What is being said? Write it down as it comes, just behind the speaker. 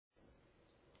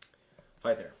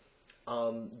Hi there.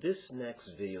 This next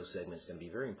video segment is going to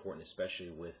be very important, especially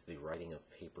with the writing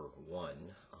of paper 1.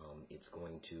 It's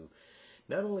going to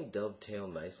not only dovetail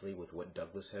nicely with what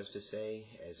Douglas has to say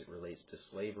as it relates to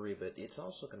slavery, but it's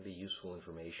also going to be useful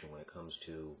information when it comes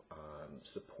to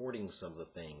supporting some of the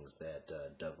things that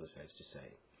Douglas has to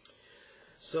say.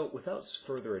 So without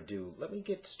further ado, let me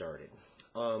get started.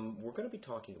 We're going to be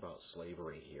talking about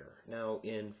slavery here. Now,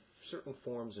 in certain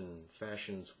forms and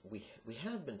fashions, we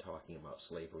have been talking about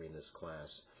slavery in this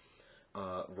class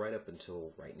right up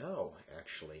until right now,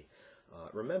 actually.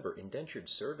 Remember, indentured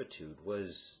servitude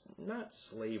was not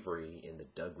slavery in the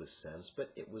Douglas sense,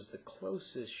 but it was the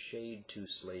closest shade to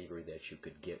slavery that you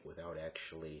could get without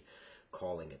actually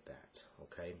calling it that,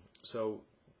 okay? So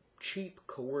cheap,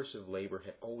 coercive labor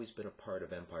had always been a part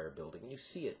of empire building, and you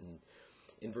see it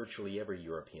in virtually every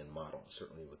European model,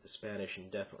 certainly with the Spanish and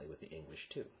definitely with the English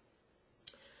too.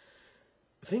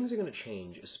 Things are going to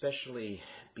change, especially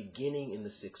beginning in the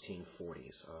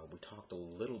 1640s. We talked a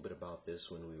little bit about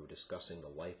this when we were discussing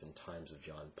the life and times of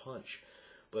John Punch,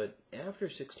 but after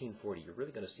 1640 you're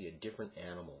really going to see a different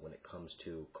animal when it comes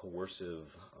to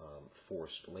coercive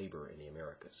forced labor in the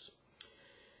Americas.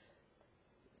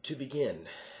 To begin,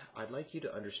 I'd like you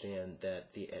to understand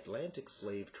that the Atlantic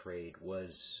slave trade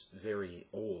was very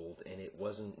old, and it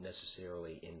wasn't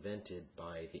necessarily invented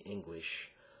by the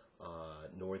English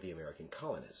nor the American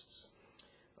colonists.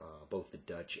 Both the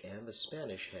Dutch and the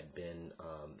Spanish had been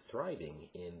thriving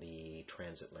in the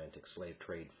transatlantic slave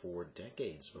trade for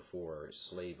decades before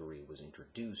slavery was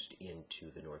introduced into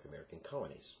the North American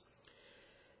colonies.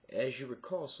 As you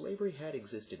recall, slavery had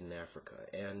existed in Africa,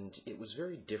 and it was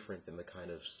very different than the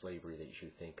kind of slavery that you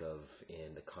think of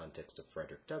in the context of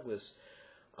Frederick Douglass.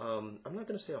 I'm not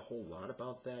going to say a whole lot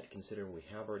about that, considering we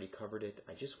have already covered it.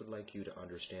 I just would like you to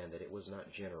understand that it was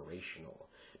not generational.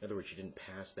 In other words, you didn't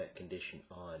pass that condition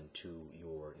on to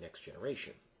your next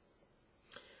generation.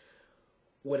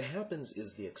 What happens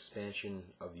is the expansion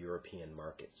of European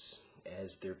markets.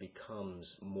 As there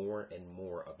becomes more and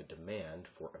more of a demand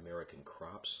for American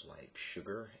crops like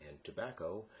sugar and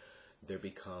tobacco, there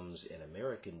becomes an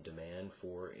American demand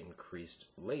for increased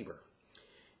labor.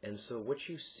 And so what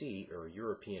you see are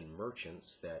European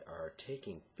merchants that are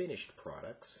taking finished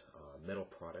products, metal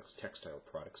products, textile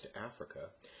products to Africa,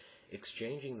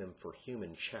 exchanging them for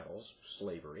human chattels,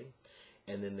 slavery,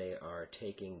 and then they are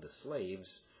taking the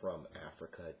slaves from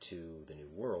Africa to the New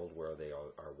World where they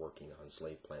are working on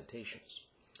slave plantations.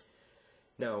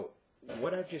 Now,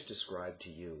 what I've just described to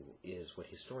you is what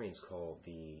historians call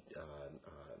the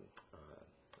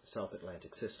South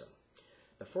Atlantic system.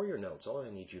 Now, for your notes, all I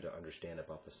need you to understand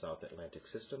about the South Atlantic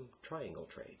system, triangle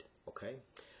trade, okay?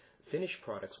 Finished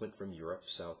products went from Europe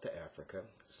south to Africa.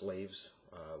 Slaves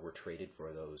were traded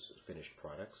for those finished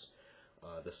products.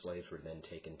 The slaves were then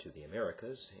taken to the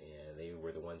Americas, and they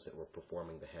were the ones that were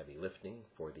performing the heavy lifting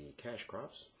for the cash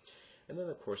crops. And then,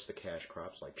 of course, the cash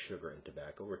crops like sugar and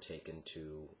tobacco were taken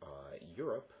to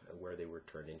Europe, where they were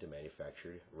turned into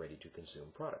manufactured,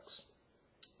 ready-to-consume products.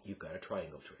 You've got a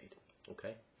triangle trade,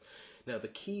 okay? Now, the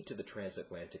key to the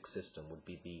transatlantic system would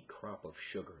be the crop of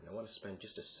sugar. And I want to spend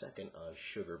just a second on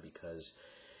sugar because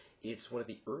it's one of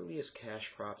the earliest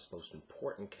cash crops, most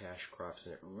important cash crops,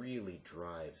 and it really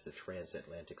drives the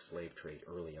transatlantic slave trade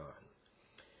early on.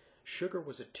 Sugar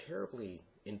was a terribly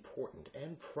important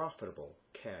and profitable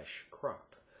cash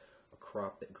crop, a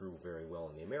crop that grew very well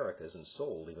in the Americas and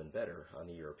sold even better on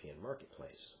the European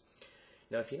marketplace.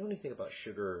 Now, if you know anything about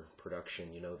sugar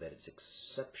production, you know that it's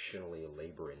exceptionally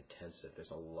labor-intensive.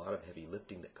 There's a lot of heavy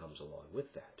lifting that comes along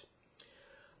with that.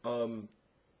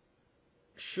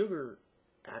 Sugar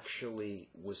actually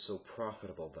was so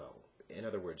profitable, though. In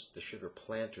other words, the sugar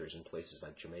planters in places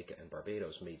like Jamaica and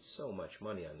Barbados made so much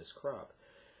money on this crop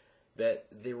that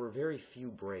there were very few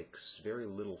breaks, very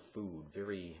little food,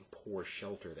 very poor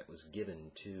shelter that was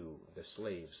given to the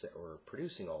slaves that were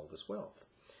producing all this wealth.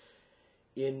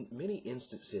 In many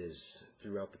instances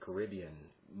throughout the Caribbean,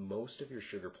 most of your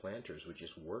sugar planters would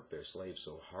just work their slaves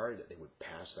so hard that they would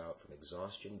pass out from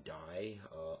exhaustion, die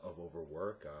of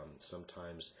overwork.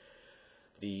 Sometimes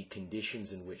the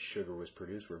conditions in which sugar was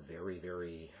produced were very,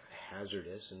 very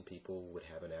hazardous, and people would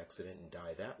have an accident and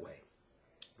die that way.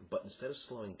 But instead of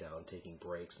slowing down, taking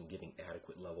breaks, and giving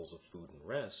adequate levels of food and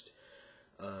rest,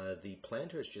 the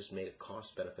planters just made a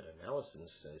cost-benefit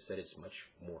analysis, and they said it's much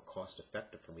more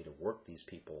cost-effective for me to work these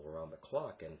people around the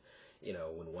clock, and you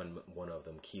know, when one of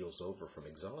them keels over from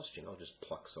exhaustion, I'll just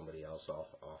pluck somebody else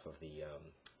off of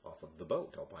the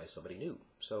boat. I'll buy somebody new.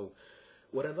 So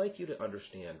what I'd like you to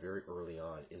understand very early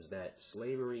on is that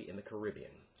slavery in the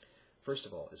Caribbean first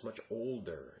of all, is much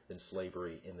older than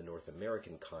slavery in the North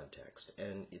American context,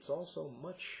 and it's also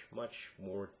much, much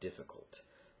more difficult.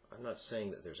 I'm not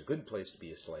saying that there's a good place to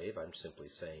be a slave. I'm simply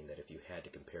saying that if you had to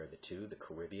compare the two, the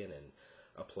Caribbean and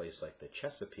a place like the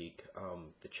Chesapeake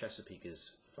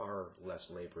is far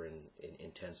less labor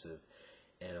intensive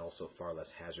and also far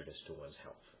less hazardous to one's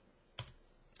health.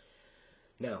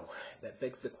 Now, that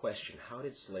begs the question, how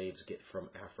did slaves get from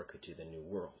Africa to the New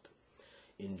World?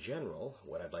 In general,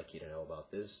 what I'd like you to know about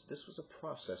this was a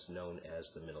process known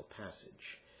as the Middle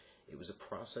Passage. It was a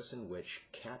process in which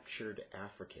captured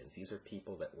Africans, these are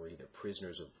people that were either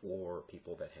prisoners of war,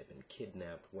 people that had been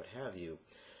kidnapped, what have you,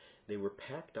 they were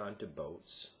packed onto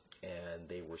boats and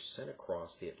they were sent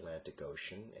across the Atlantic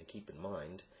Ocean. And keep in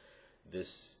mind,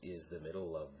 this is the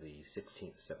middle of the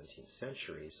 16th, 17th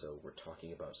century, so we're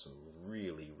talking about some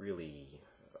really, really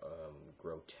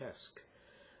grotesque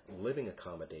living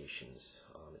accommodations.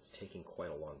 It's taking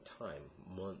quite a long time,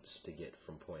 months to get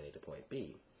from point A to point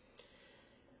B.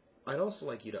 I'd also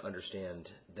like you to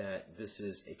understand that this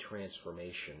is a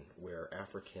transformation where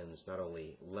Africans not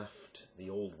only left the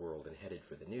old world and headed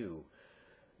for the new,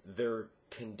 their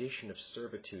condition of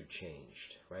servitude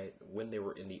changed, right? When they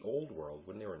were in the old world,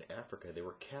 when they were in Africa, they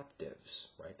were captives,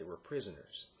 right? They were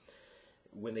prisoners.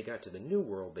 When they got to the new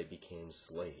world, they became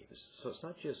slaves. So it's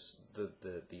not just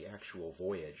the actual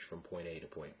voyage from point A to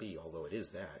point B, although it is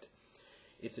that.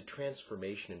 It's a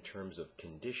transformation in terms of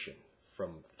condition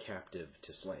from captive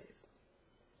to slave.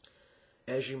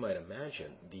 As you might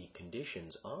imagine, the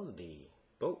conditions on the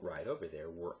boat ride over there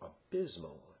were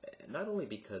abysmal. Not only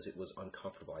because it was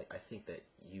uncomfortable, I think that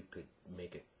you could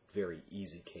make a very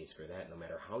easy case for that no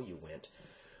matter how you went,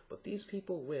 but these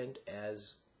people went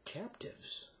as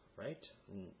captives, right?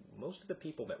 Most of the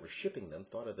people that were shipping them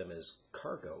thought of them as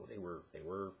cargo. They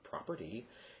were property,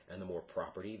 and the more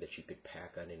property that you could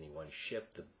pack on any one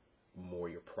ship, the more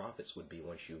your profits would be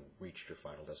once you reached your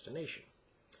final destination.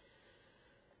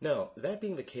 Now, that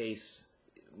being the case,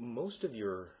 most of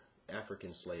your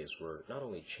African slaves were not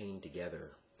only chained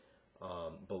together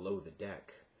below the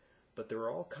deck, but there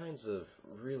were all kinds of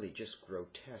really just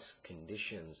grotesque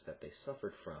conditions that they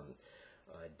suffered from.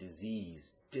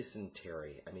 Disease,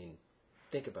 dysentery. I mean,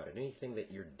 think about it. Anything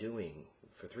that you're doing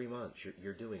for 3 months,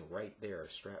 you're doing right there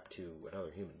strapped to another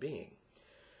human being.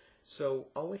 So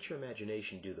I'll let your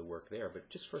imagination do the work there, but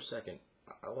just for a second,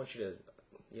 I want you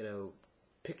to,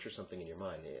 picture something in your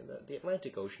mind. The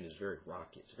Atlantic Ocean is very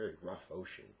rocky. It's a very rough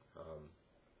ocean.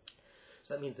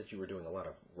 So that means that you were doing a lot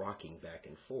of rocking back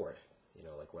and forth,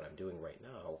 like what I'm doing right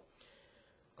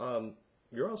now.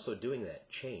 You're also doing that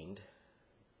chained,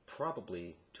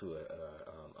 probably to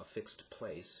a fixed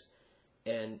place,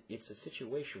 and it's a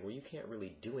situation where you can't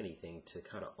really do anything to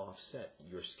kind of offset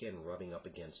your skin rubbing up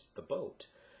against the boat.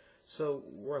 So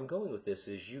where I'm going with this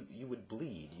is you would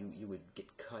bleed, you would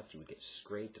get cut, you would get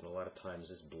scraped, and a lot of times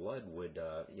this blood would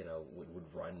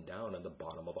run down on the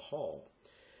bottom of the hull.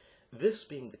 This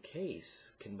being the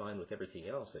case, combined with everything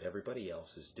else that everybody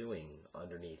else is doing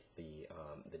underneath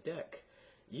the deck,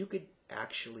 you could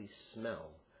actually smell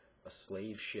a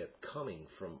slave ship coming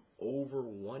from over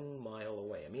 1 mile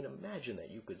away. I mean, imagine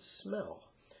that you could smell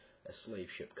a slave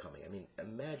ship coming. I mean,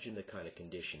 imagine the kind of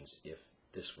conditions if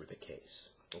this were the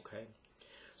case. Okay?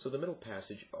 So the Middle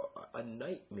Passage, a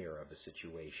nightmare of a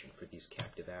situation for these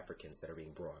captive Africans that are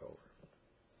being brought over.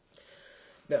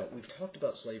 Now, we've talked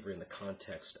about slavery in the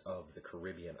context of the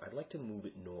Caribbean. I'd like to move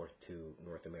it north to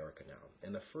North America now.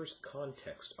 And the first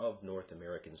context of North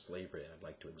American slavery I'd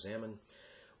like to examine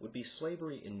would be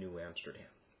slavery in New Amsterdam.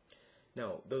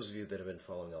 Now, those of you that have been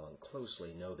following along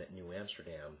closely know that New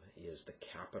Amsterdam is the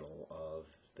capital of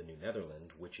the New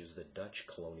Netherland, which is the Dutch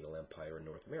colonial empire in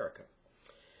North America.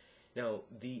 Now,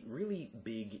 the really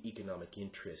big economic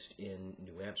interest in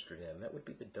New Amsterdam, that would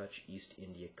be the Dutch East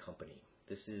India Company.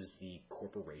 This is the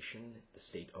corporation, the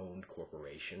state-owned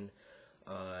corporation,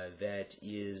 that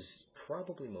is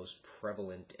probably most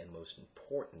prevalent and most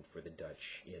important for the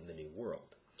Dutch in the New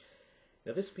World.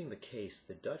 Now, this being the case,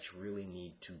 the Dutch really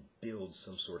need to build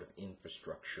some sort of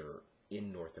infrastructure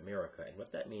in North America, and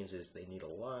what that means is they need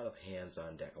a lot of hands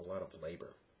on deck, a lot of labor.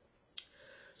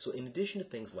 So in addition to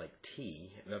things like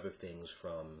tea and other things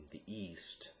from the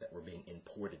East that were being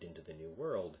imported into the New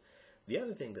World, the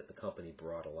other thing that the company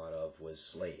brought a lot of was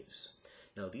slaves.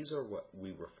 Now, these are what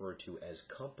we refer to as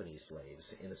company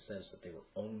slaves in the sense that they were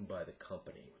owned by the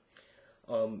company.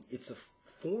 It's a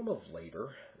form of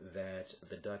labor that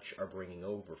the Dutch are bringing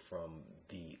over from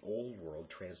the old world,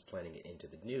 transplanting it into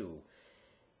the new.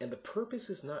 And the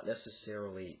purpose is not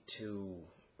necessarily to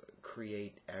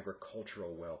create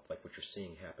agricultural wealth like what you're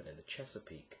seeing happen in the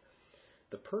Chesapeake.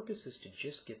 The purpose is to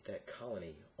just get that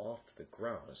colony off the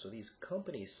ground. So these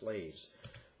company slaves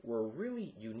were a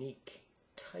really unique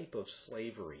type of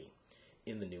slavery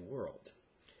in the New World.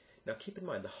 Now keep in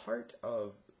mind, the heart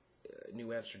of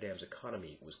New Amsterdam's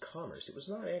economy was commerce. It was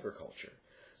not agriculture.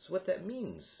 So what that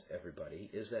means, everybody,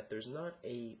 is that there's not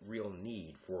a real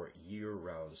need for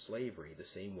year-round slavery the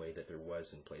same way that there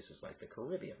was in places like the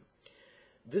Caribbean.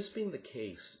 This being the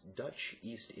case, Dutch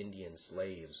East Indian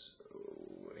slaves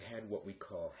had what we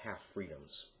call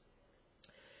half-freedoms.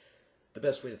 The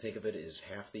best way to think of it is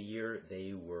half the year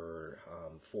they were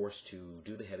forced to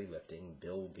do the heavy lifting,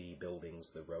 build the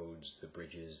buildings, the roads, the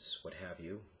bridges, what have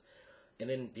you. And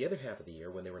then the other half of the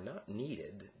year, when they were not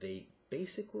needed, they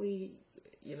basically,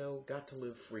 got to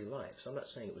live free lives. I'm not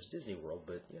saying it was Disney World,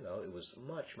 but, it was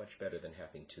much, much better than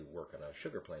having to work on a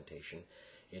sugar plantation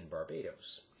in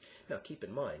Barbados. Now, keep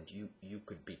in mind, you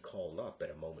could be called up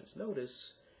at a moment's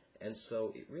notice, and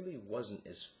so it really wasn't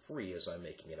as free as I'm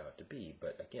making it out to be,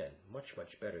 but again, much,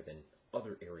 much better than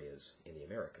other areas in the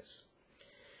Americas.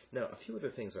 Now, a few other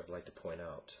things I'd like to point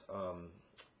out.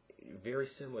 Very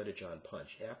similar to John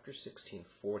Punch, after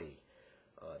 1640,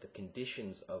 the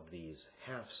conditions of these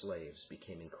half-slaves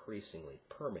became increasingly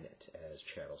permanent as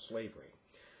chattel slavery.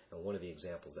 And one of the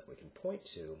examples that we can point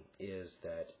to is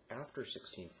that after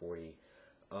 1640,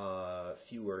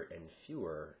 fewer and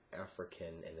fewer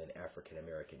African and then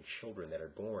African-American children that are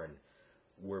born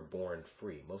were born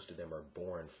free. Most of them are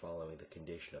born following the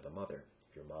condition of the mother.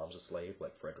 If your mom's a slave,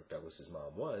 like Frederick Douglass's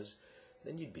mom was,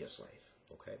 then you'd be a slave,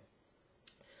 okay?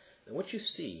 And what you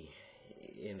see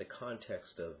in the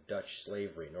context of Dutch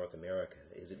slavery in North America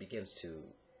is it begins to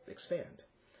expand.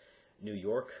 New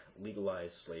York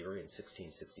legalized slavery in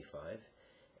 1665,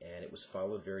 and it was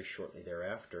followed very shortly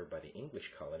thereafter by the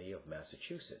English colony of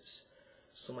Massachusetts.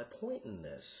 So my point in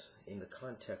this, in the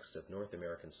context of North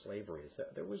American slavery, is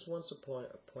that there was once a point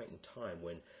in time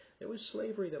when there was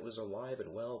slavery that was alive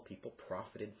and well. People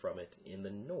profited from it in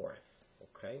the North,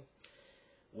 okay?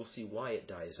 We'll see why it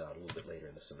dies out a little bit later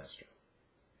in the semester.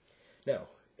 Now,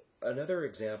 another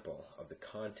example of the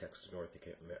context of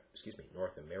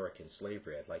North American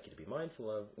slavery I'd like you to be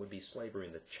mindful of would be slavery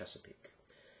in the Chesapeake.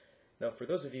 Now, for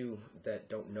those of you that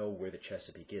don't know where the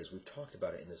Chesapeake is, we've talked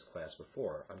about it in this class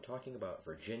before. I'm talking about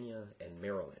Virginia and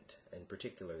Maryland, in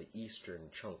particular the eastern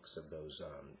chunks of those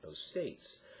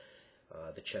states,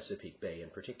 the Chesapeake Bay in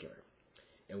particular.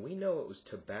 And we know it was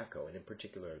tobacco, and in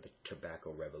particular the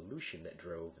Tobacco Revolution, that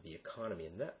drove the economy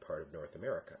in that part of North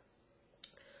America.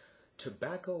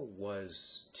 Tobacco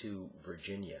was to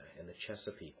Virginia and the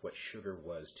Chesapeake what sugar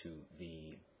was to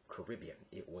the Caribbean.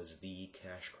 It was the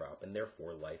cash crop, and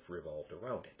therefore life revolved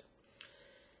around it.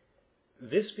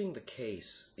 This being the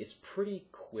case, it's pretty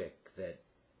quick that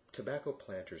tobacco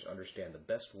planters understand the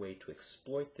best way to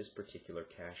exploit this particular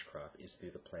cash crop is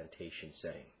through the plantation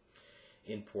setting.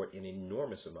 Import an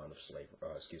enormous amount of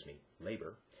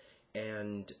labor,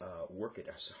 and work it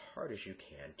as hard as you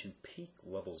can to peak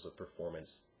levels of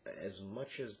performance as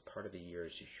much as part of the year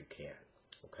as you can,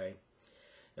 okay?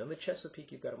 Now in the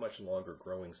Chesapeake, you've got a much longer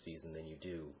growing season than you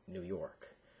do New York.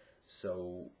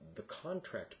 So the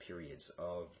contract periods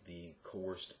of the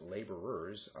coerced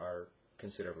laborers are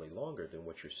considerably longer than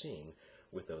what you're seeing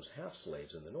with those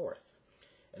half-slaves in the North.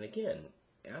 And again,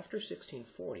 after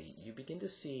 1640, you begin to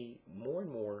see more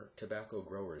and more tobacco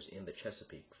growers in the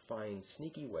Chesapeake find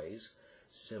sneaky ways,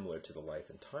 similar to the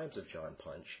life and times of John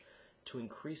Punch, to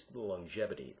increase the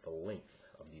longevity, the length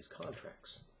of these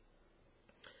contracts.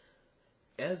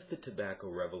 As the Tobacco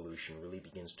Revolution really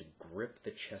begins to grip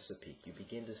the Chesapeake, you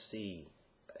begin to see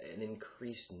an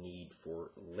increased need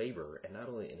for labor, and not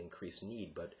only an increased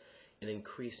need, but an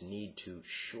increased need to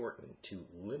shorten, to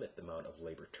limit the amount of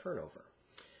labor turnover.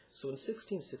 So in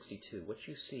 1662, what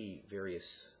you see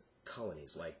various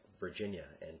colonies like Virginia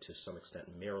and to some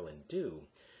extent Maryland do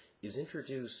is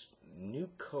introduce new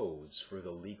codes for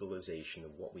the legalization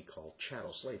of what we call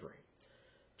chattel slavery.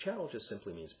 Chattel just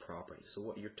simply means property. So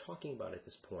what you're talking about at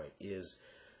this point is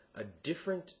a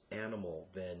different animal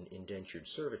than indentured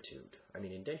servitude. I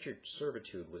mean, indentured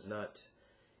servitude was not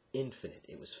infinite.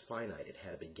 It was finite. It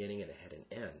had a beginning and it had an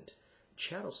end.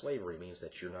 Chattel slavery means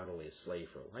that you're not only a slave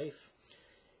for life,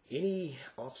 any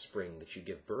offspring that you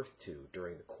give birth to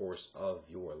during the course of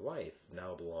your life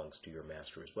now belongs to your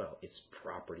master as well. It's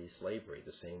property slavery,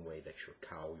 the same way that your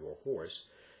cow, your horse,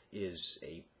 is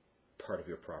a part of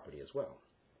your property as well.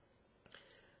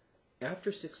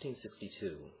 After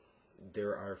 1662,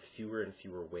 there are fewer and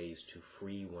fewer ways to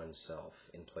free oneself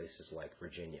in places like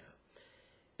Virginia.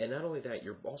 And not only that,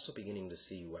 you're also beginning to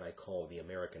see what I call the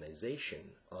Americanization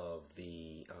of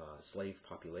the slave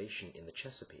population in the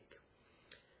Chesapeake.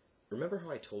 Remember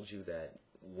how I told you that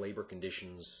labor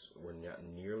conditions were not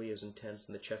nearly as intense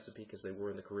in the Chesapeake as they were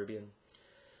in the Caribbean?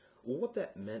 Well, what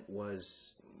that meant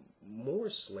was more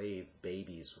slave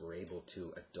babies were able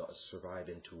to survive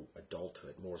into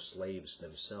adulthood. More slaves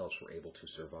themselves were able to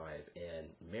survive and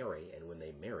marry, and when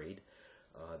they married,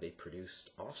 they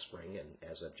produced offspring, and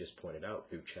as I've just pointed out,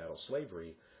 through chattel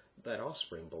slavery, that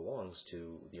offspring belongs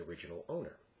to the original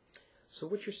owner. So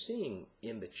what you're seeing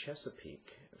in the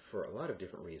Chesapeake, for a lot of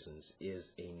different reasons,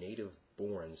 is a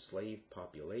native-born slave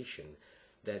population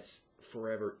that's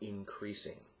forever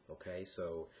increasing, okay?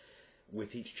 So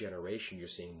with each generation, you're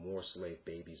seeing more slave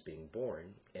babies being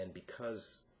born, and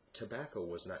because tobacco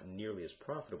was not nearly as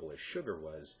profitable as sugar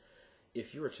was,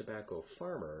 if you're a tobacco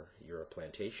farmer, you're a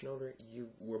plantation owner, you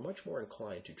were much more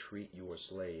inclined to treat your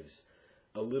slaves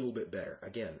a little bit better.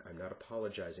 Again, I'm not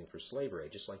apologizing for slavery.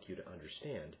 I'd just like you to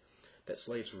understand that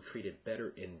slaves were treated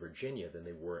better in Virginia than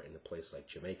they were in a place like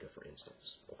Jamaica, for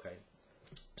instance. Okay?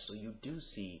 So you do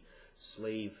see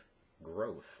slave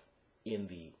growth in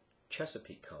the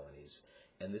Chesapeake colonies,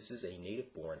 and this is a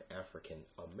native-born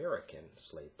African-American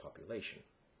slave population.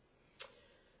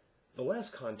 The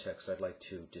last context I'd like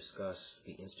to discuss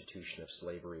the institution of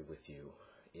slavery with you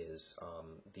is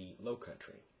the Low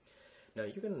Country. Now,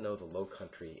 you're going to know the Low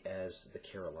Country as the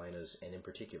Carolinas, and in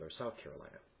particular, South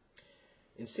Carolina.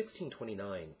 In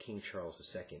 1629, King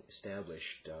Charles II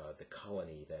established the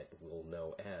colony that we'll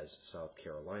know as South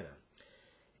Carolina.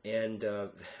 And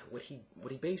what he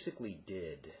basically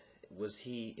did was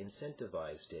he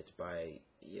incentivized it by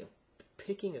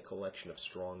picking a collection of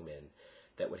strong men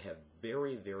that would have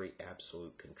very, very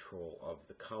absolute control of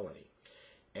the colony.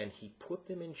 And he put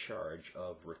them in charge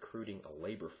of recruiting a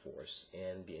labor force,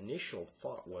 and the initial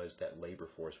thought was that labor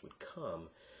force would come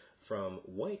from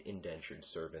white indentured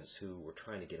servants who were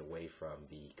trying to get away from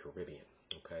the Caribbean,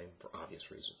 okay, for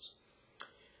obvious reasons.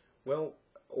 Well,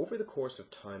 over the course of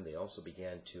time, they also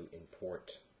began to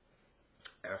import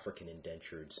African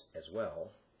indentures as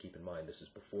well. Keep in mind, this is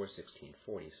before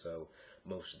 1640, so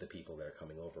most of the people that are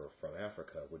coming over from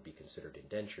Africa would be considered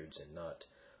indentures and not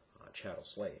chattel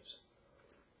slaves.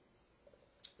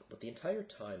 But the entire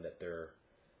time that they're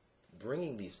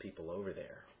bringing these people over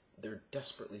there, they're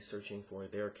desperately searching for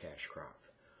their cash crop.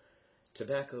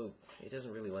 Tobacco, it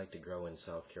doesn't really like to grow in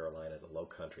South Carolina, the Low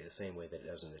Country, the same way that it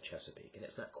does in the Chesapeake, and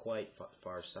it's not quite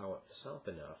far south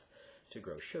enough to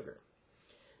grow sugar.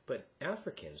 But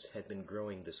Africans had been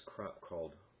growing this crop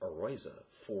called Oryza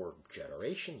for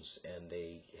generations, and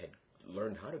they had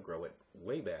learned how to grow it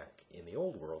way back in the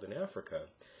Old World in Africa,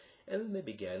 and then they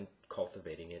began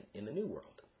cultivating it in the New World.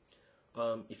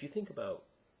 If you think about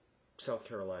South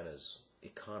Carolina's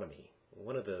economy,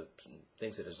 one of the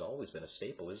things that has always been a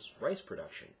staple is rice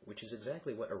production, which is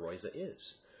exactly what Oryza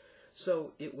is.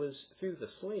 So it was through the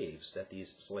slaves that these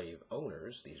slave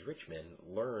owners, these rich men,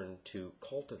 learned to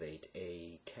cultivate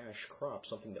a cash crop,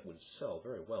 something that would sell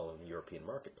very well in the European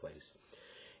marketplace.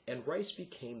 And rice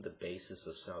became the basis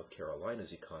of South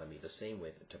Carolina's economy, the same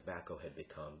way that tobacco had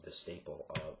become the staple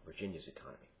of Virginia's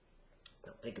economy.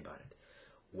 Now think about it.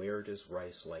 Where does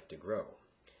rice like to grow?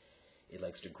 It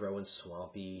likes to grow in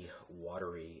swampy,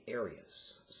 watery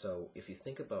areas. So if you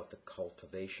think about the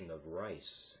cultivation of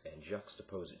rice and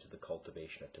juxtapose it to the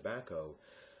cultivation of tobacco,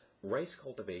 rice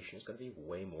cultivation is going to be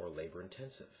way more labor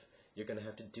intensive. You're going to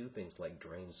have to do things like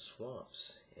drain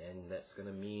swamps, and that's going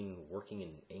to mean working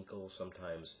in ankle,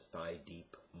 sometimes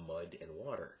thigh-deep mud and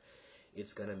water.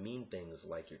 It's going to mean things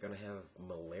like you're going to have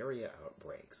malaria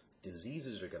outbreaks.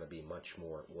 Diseases are going to be much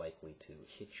more likely to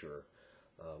hit your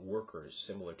workers,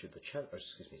 similar to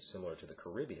the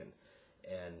Caribbean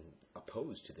and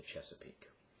opposed to the Chesapeake.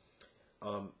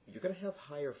 You're going to have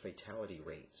higher fatality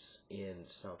rates in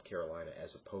South Carolina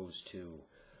as opposed to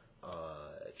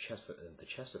the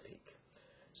Chesapeake.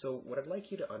 So what I'd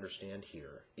like you to understand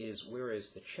here is,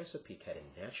 whereas the Chesapeake had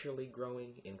a naturally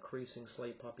growing, increasing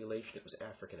slave population, it was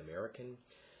African American.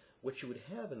 What you would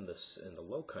have in the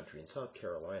Low Country, in South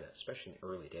Carolina, especially in the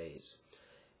early days,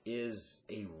 is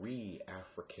a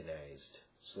re-Africanized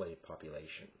slave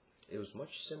population. It was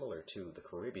much similar to the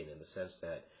Caribbean in the sense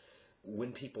that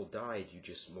when people died, you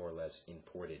just more or less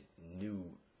imported new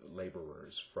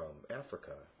laborers from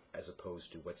Africa, as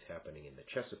opposed to what's happening in the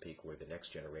Chesapeake, where the next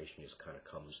generation just kind of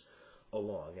comes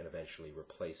along and eventually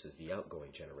replaces the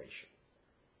outgoing generation.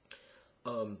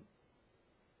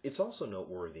 It's also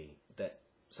noteworthy that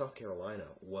South Carolina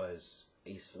was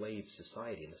a slave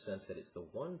society in the sense that it's the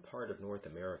one part of North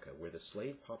America where the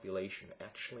slave population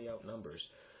actually outnumbers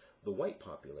the white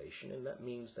population, and that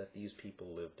means that these people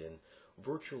lived in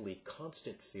virtually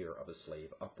constant fear of a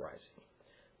slave uprising.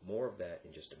 More of that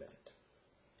in just a minute.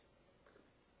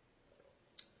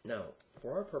 Now,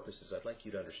 for our purposes, I'd like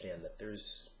you to understand that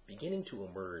there's beginning to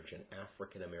emerge an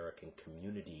African American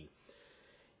community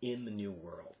in the New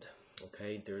World.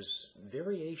 Okay, there's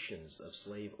variations of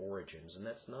slave origins, and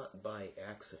that's not by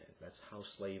accident. That's how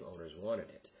slave owners wanted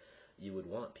it. You would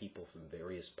want people from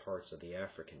various parts of the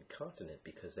African continent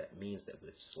because that means that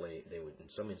they would in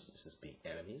some instances be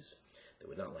enemies. They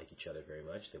would not like each other very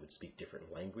much. They would speak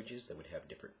different languages. They would have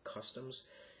different customs.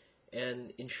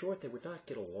 And in short, they would not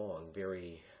get along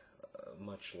very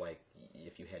much like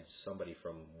if you had somebody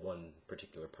from one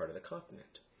particular part of the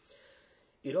continent.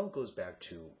 It all goes back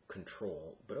to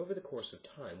control, but over the course of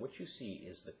time, what you see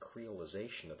is the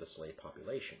creolization of the slave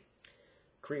population.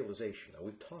 Creolization, now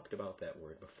we've talked about that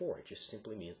word before, it just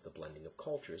simply means the blending of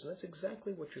cultures, and that's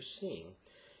exactly what you're seeing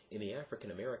in the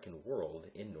African American world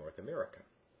in North America.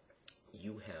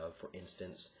 You have, for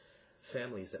instance,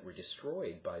 families that were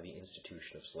destroyed by the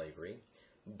institution of slavery,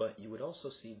 but you would also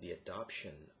see the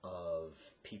adoption of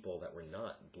people that were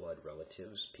not blood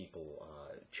relatives, people,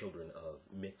 children of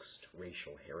mixed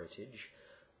racial heritage.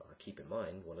 Keep in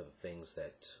mind, one of the things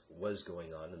that was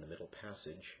going on in the Middle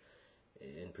Passage,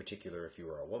 in particular if you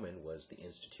were a woman, was the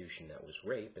institution that was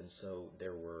rape, and so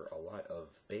there were a lot of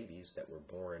babies that were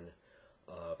born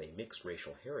of a mixed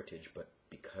racial heritage, but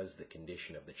because the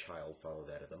condition of the child followed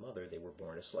that of the mother, they were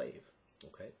born a slave.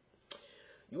 Okay?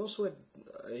 You also had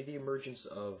the emergence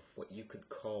of what you could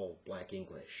call Black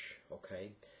English,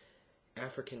 okay?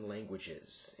 African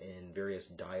languages and various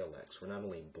dialects were not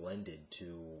only blended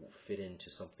to fit into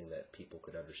something that people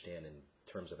could understand in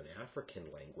terms of an African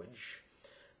language,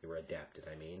 they were adapted,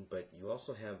 I mean, but you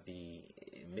also have the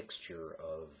mixture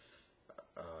of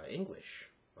English.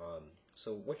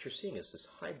 So what you're seeing is this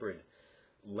hybrid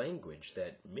language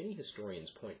that many historians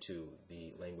point to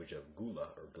the language of Gula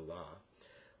or Gula,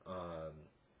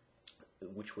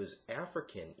 which was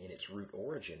African in its root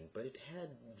origin, but it had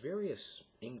various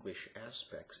English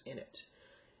aspects in it.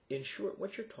 In short,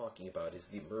 what you're talking about is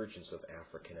the emergence of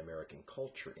African American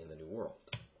culture in the New World.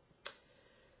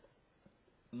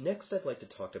 Next, I'd like to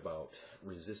talk about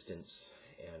resistance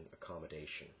and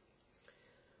accommodation.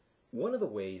 One of the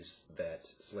ways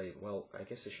that I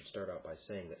guess I should start out by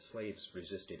saying that slaves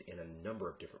resisted in a number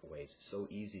of different ways. It's so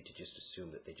easy to just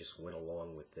assume that they just went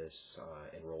along with this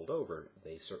and rolled over.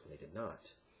 They certainly did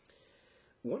not.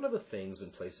 One of the things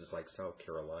in places like South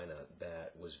Carolina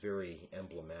that was very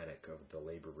emblematic of the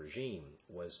labor regime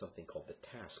was something called the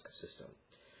task system.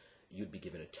 You'd be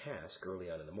given a task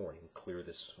early on in the morning, clear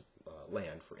this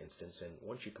land, for instance, and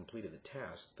once you completed the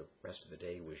task, the rest of the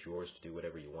day was yours to do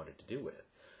whatever you wanted to do with it.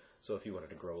 So if you wanted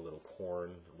to grow a little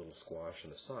corn, a little squash on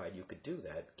the side, you could do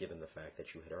that given the fact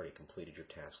that you had already completed your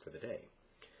task for the day.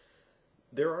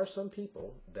 There are some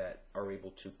people that are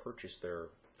able to purchase their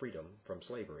freedom from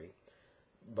slavery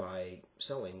by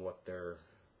selling what they're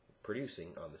producing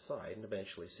on the side and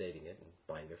eventually saving it and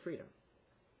buying their freedom.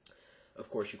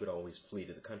 Of course, you could always flee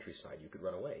to the countryside. You could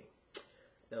run away.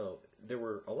 Now, there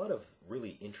were a lot of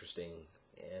really interesting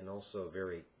and also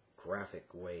very graphic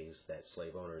ways that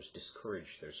slave owners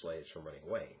discouraged their slaves from running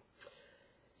away.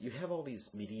 You have all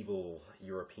these medieval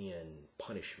European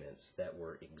punishments that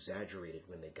were exaggerated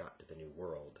when they got to the New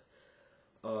World.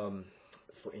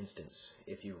 For instance,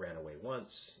 if you ran away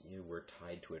once, you were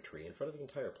tied to a tree in front of the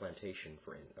entire plantation,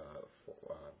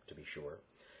 to be sure,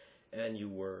 and you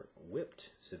were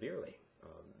whipped severely,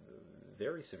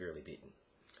 very severely beaten.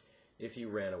 If you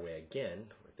ran away again,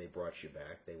 if they brought you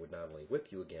back, they would not only whip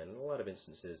you again, in a lot of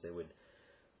instances they would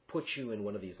put you in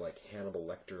one of these like Hannibal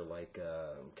Lecter-like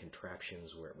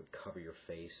contraptions where it would cover your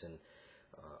face, and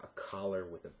a collar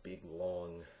with a big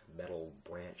long metal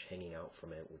branch hanging out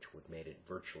from it, which would make it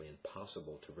virtually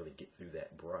impossible to really get through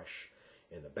that brush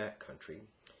in the back country.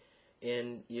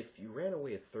 And if you ran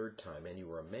away a third time and you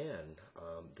were a man,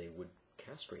 they would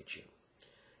castrate you.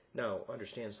 Now,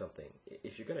 understand something.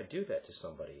 If you're going to do that to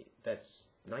somebody, that's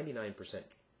 99%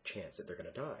 chance that they're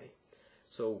going to die.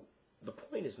 So the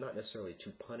point is not necessarily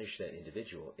to punish that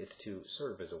individual. It's to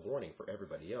serve as a warning for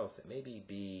everybody else that maybe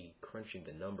be crunching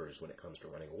the numbers when it comes to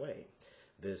running away.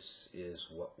 This is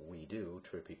what we do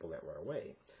to people that run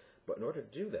away. But in order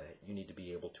to do that, you need to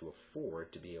be able to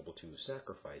afford to be able to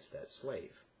sacrifice that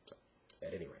slave. So,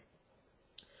 at any rate.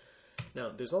 Now,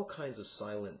 there's all kinds of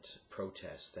silent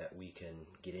protests that we can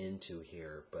get into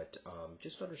here, but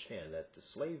just understand that the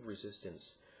slave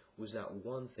resistance was not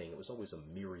one thing. It was always a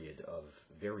myriad of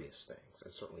various things,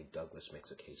 and certainly Douglas makes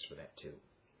a case for that too.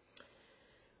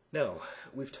 Now,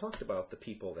 we've talked about the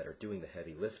people that are doing the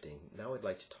heavy lifting. Now I'd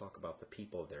like to talk about the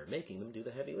people that are making them do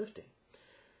the heavy lifting.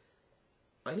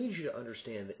 I need you to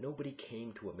understand that nobody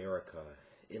came to America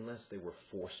unless they were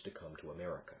forced to come to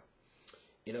America.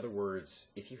 In other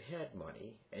words, if you had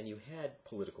money and you had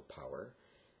political power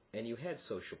and you had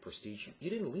social prestige, you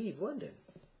didn't leave London.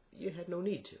 You had no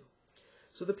need to.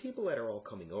 So the people that are all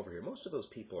coming over here, most of those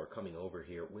people are coming over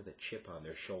here with a chip on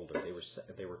their shoulder.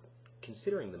 They were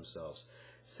considering themselves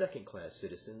second-class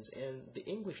citizens, and the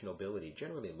English nobility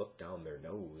generally looked down their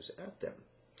nose at them.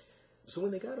 So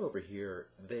when they got over here,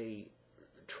 they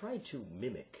tried to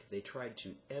mimic, they tried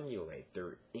to emulate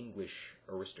their English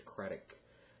aristocratic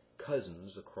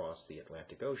cousins across the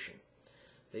Atlantic Ocean.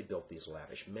 They built these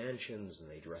lavish mansions, and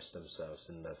they dressed themselves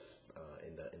in the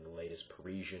latest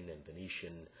Parisian and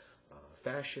Venetian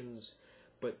fashions.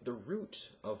 But the root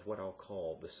of what I'll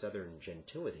call the Southern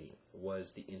gentility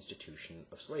was the institution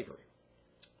of slavery.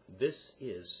 This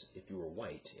is, if you were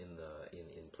white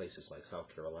in places like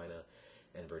South Carolina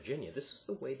and Virginia, this is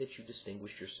the way that you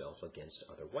distinguished yourself against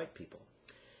other white people.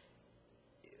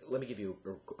 Let me give you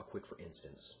a quick for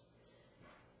instance.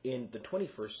 In the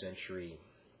 21st century,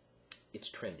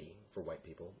 it's trendy for white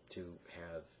people to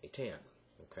have a tan,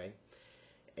 okay?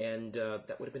 And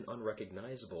that would have been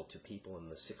unrecognizable to people in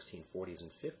the 1640s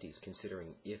and 50s,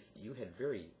 considering if you had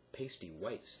very pasty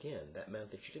white skin, that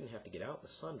meant that you didn't have to get out in the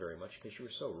sun very much because you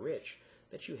were so rich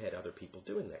that you had other people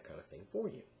doing that kind of thing for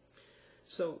you.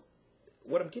 So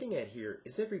what I'm getting at here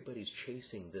is everybody's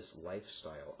chasing this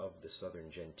lifestyle of the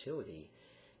Southern gentility,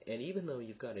 and even though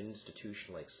you've got an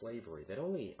institution like slavery that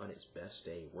only on its best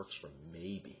day works for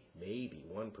maybe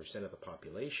 1% of the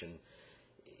population,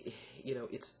 you know,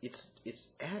 it's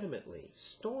adamantly,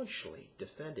 staunchly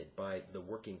defended by the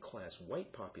working class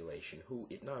white population, who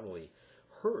it not only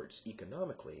hurts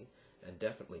economically, and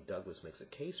definitely Douglas makes a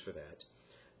case for that,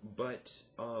 but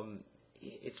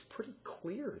it's pretty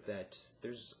clear that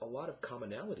there's a lot of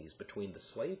commonalities between the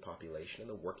slave population and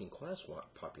the working class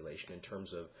population in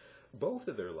terms of both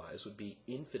of their lives would be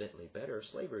infinitely better if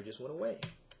slavery just went away.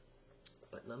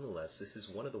 But nonetheless, this is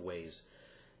one of the ways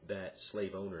that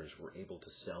slave owners were able to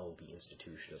sell the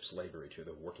institution of slavery to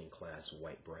their working class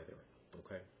white brethren.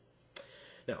 Okay?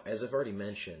 Now, as I've already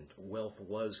mentioned, wealth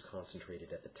was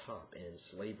concentrated at the top, and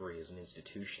slavery as an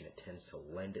institution, it tends to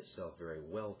lend itself very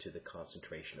well to the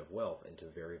concentration of wealth into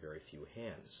very, very few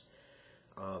hands.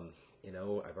 You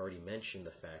know, I've already mentioned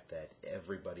the fact that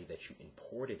everybody that you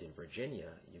imported in Virginia,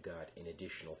 you got an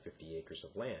additional 50 acres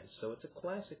of land. So it's a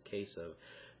classic case of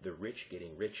the rich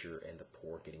getting richer and the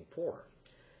poor getting poorer.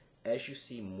 As you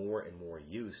see more and more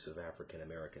use of African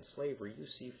American slavery, you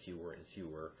see fewer and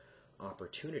fewer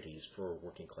opportunities for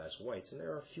working class whites, and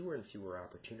there are fewer and fewer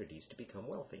opportunities to become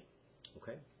wealthy.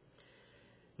 Okay?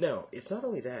 Now, it's not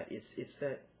only that, it's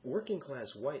that working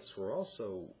class whites were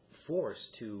also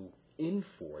forced to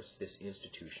enforce this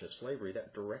institution of slavery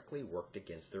that directly worked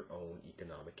against their own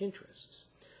economic interests.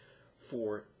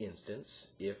 For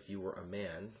instance, if you were a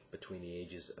man between the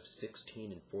ages of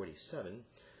 16 and 47,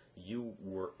 you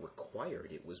were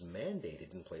required, it was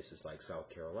mandated in places like South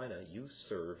Carolina, you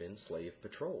serve in slave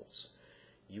patrols.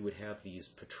 You would have these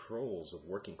patrols of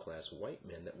working class white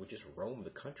men that would just roam the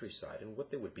countryside, and what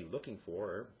they would be looking for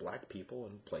are black people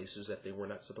in places that they were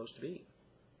not supposed to be.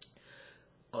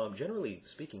 Generally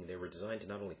speaking, they were designed to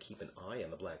not only keep an eye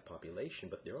on the black population,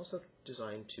 but they're also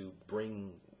designed to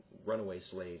bring runaway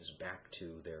slaves back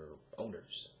to their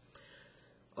owners.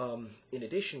 In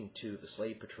addition to the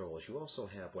slave patrols, you also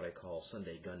have what I call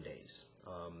Sunday gun days.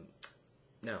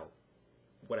 Now,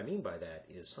 what I mean by that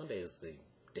is Sunday is the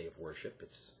day of worship.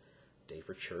 It's a day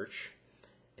for church,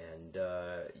 and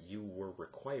you were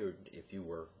required, if you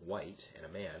were white and a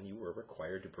man, you were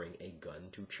required to bring a gun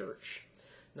to church.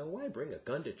 Now, why bring a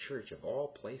gun to church of all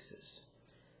places?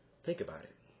 Think about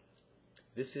it.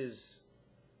 This is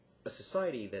a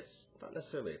society that's not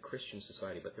necessarily a Christian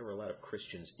society, but there were a lot of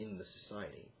Christians in the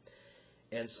society.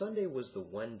 And Sunday was the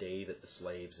one day that the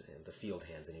slaves, and the field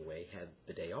hands anyway, had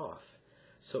the day off.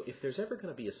 So if there's ever going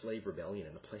to be a slave rebellion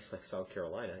in a place like South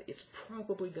Carolina, it's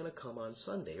probably going to come on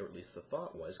Sunday, or at least the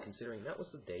thought was, considering that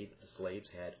was the day that the slaves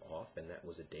had off, and that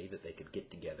was a day that they could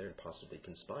get together and possibly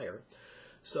conspire.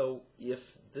 So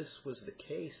if this was the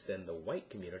case, then the white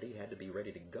community had to be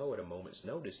ready to go at a moment's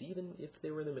notice, even if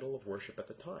they were in the middle of worship at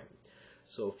the time.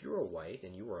 So if you were a white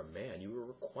and you were a man, you were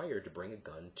required to bring a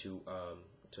gun to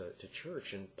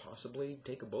church and possibly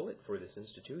take a bullet for this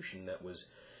institution that was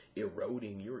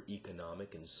eroding your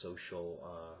economic and social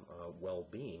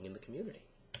well-being in the community.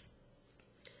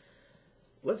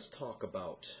 Let's talk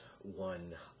about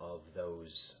one of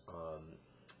those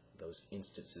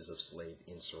instances of slave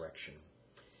insurrection.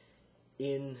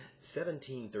 In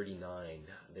 1739,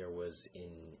 there was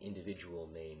an individual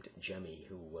named Jemmy,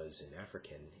 who was an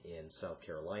African in South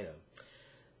Carolina,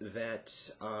 that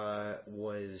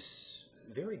was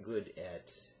very good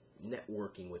at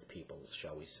networking with people,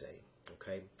 shall we say.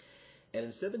 Okay? And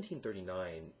in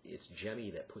 1739, it's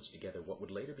Jemmy that puts together what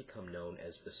would later become known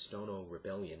as the Stono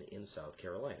Rebellion in South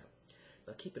Carolina.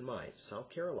 Now keep in mind, South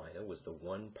Carolina was the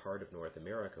one part of North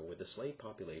America where the slave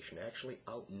population actually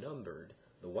outnumbered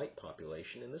the white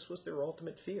population, and this was their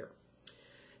ultimate fear.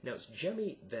 Now it's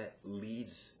Jemmy that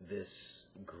leads this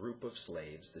group of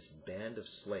slaves, this band of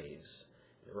slaves.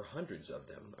 There were hundreds of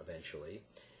them eventually,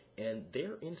 and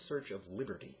they're in search of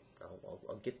liberty.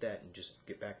 I'll get back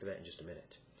to that in just a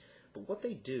minute. But what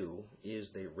they do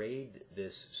is they raid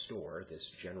this store, this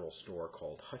general store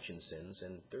called Hutchinson's,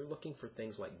 and they're looking for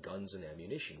things like guns and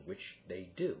ammunition, which they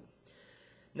do.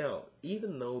 Now,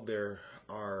 even though there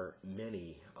are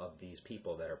many of these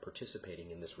people that are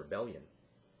participating in this rebellion,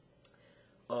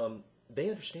 they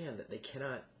understand that they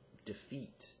cannot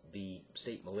defeat the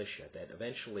state militia, that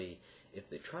eventually, if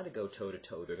they try to go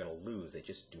toe-to-toe, they're going to lose. They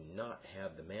just do not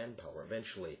have the manpower.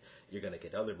 Eventually, you're going to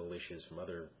get other militias from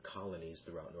other colonies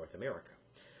throughout North America.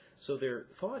 So their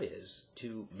thought is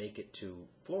to make it to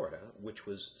Florida, which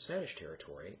was Spanish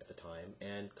territory at the time,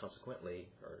 and consequently,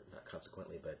 or not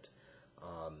consequently, but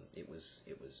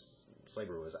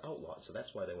slavery was outlawed, so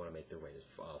that's why they want to make their way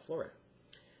to Florida.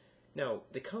 Now,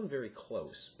 they come very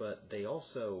close, but they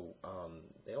also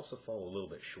fall a little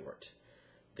bit short.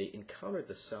 They encountered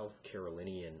the South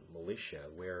Carolinian militia,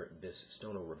 where this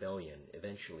Stono Rebellion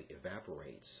eventually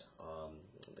evaporates.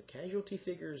 The casualty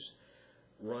figures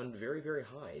run very, very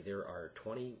high. There are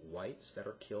 20 whites that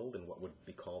are killed in what would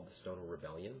be called the Stono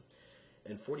Rebellion,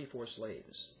 and 44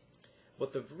 slaves.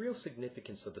 But the real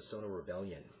significance of the Stono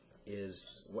Rebellion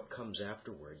is what comes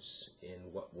afterwards in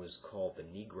what was called the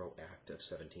Negro Act of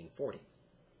 1740.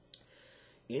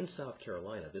 In South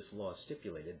Carolina, this law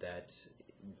stipulated that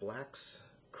blacks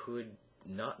could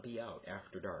not be out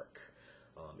after dark.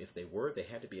 If they were, they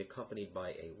had to be accompanied by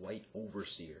a white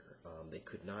overseer. They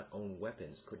could not own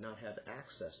weapons, could not have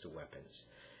access to weapons.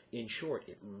 In short,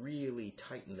 it really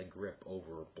tightened the grip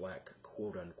over black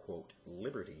quote-unquote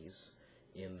liberties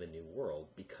in the New World,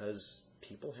 because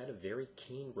people had a very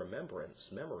keen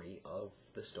memory of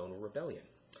the Stono Rebellion.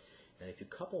 And if you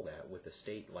couple that with a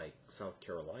state like South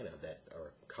Carolina,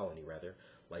 or colony rather,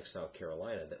 like South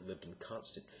Carolina, that lived in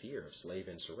constant fear of slave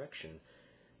insurrection,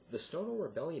 the Stono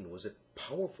Rebellion was a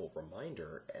powerful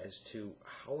reminder as to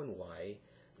how and why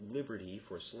liberty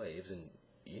for slaves in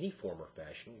any form or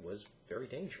fashion was very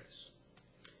dangerous.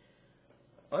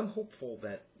 I'm hopeful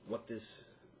that what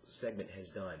this segment has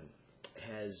done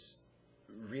has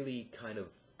really kind of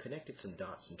connected some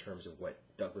dots in terms of what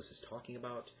Douglas is talking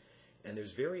about, and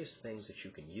there's various things that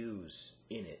you can use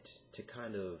in it to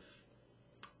kind of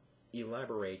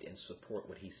elaborate and support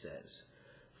what he says.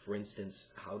 For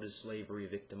instance, how does slavery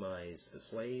victimize the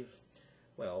slave?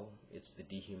 Well, it's the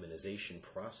dehumanization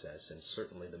process, and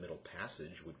certainly the Middle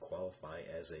Passage would qualify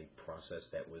as a process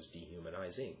that was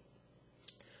dehumanizing.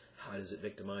 How does it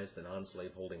victimize the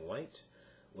non-slave holding white?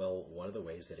 Well, one of the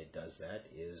ways that it does that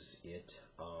is it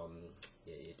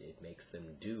makes them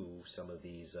do some of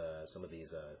these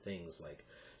things, like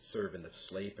serve in the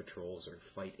slave patrols or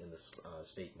fight in the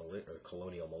state or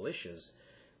colonial militias,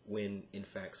 when in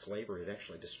fact slavery is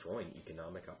actually destroying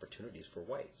economic opportunities for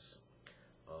whites.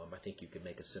 I think you could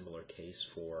make a similar case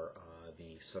for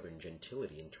the Southern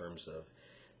gentility in terms of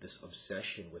this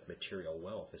obsession with material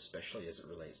wealth, especially as it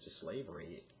relates to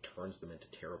slavery. It turns them into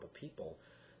terrible people,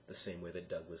 the same way that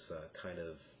Douglas kind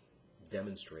of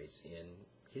demonstrates in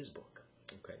his book.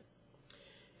 Okay.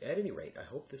 At any rate, I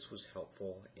hope this was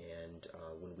helpful, and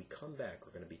when we come back,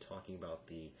 we're going to be talking about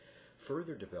the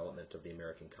further development of the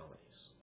American colonies.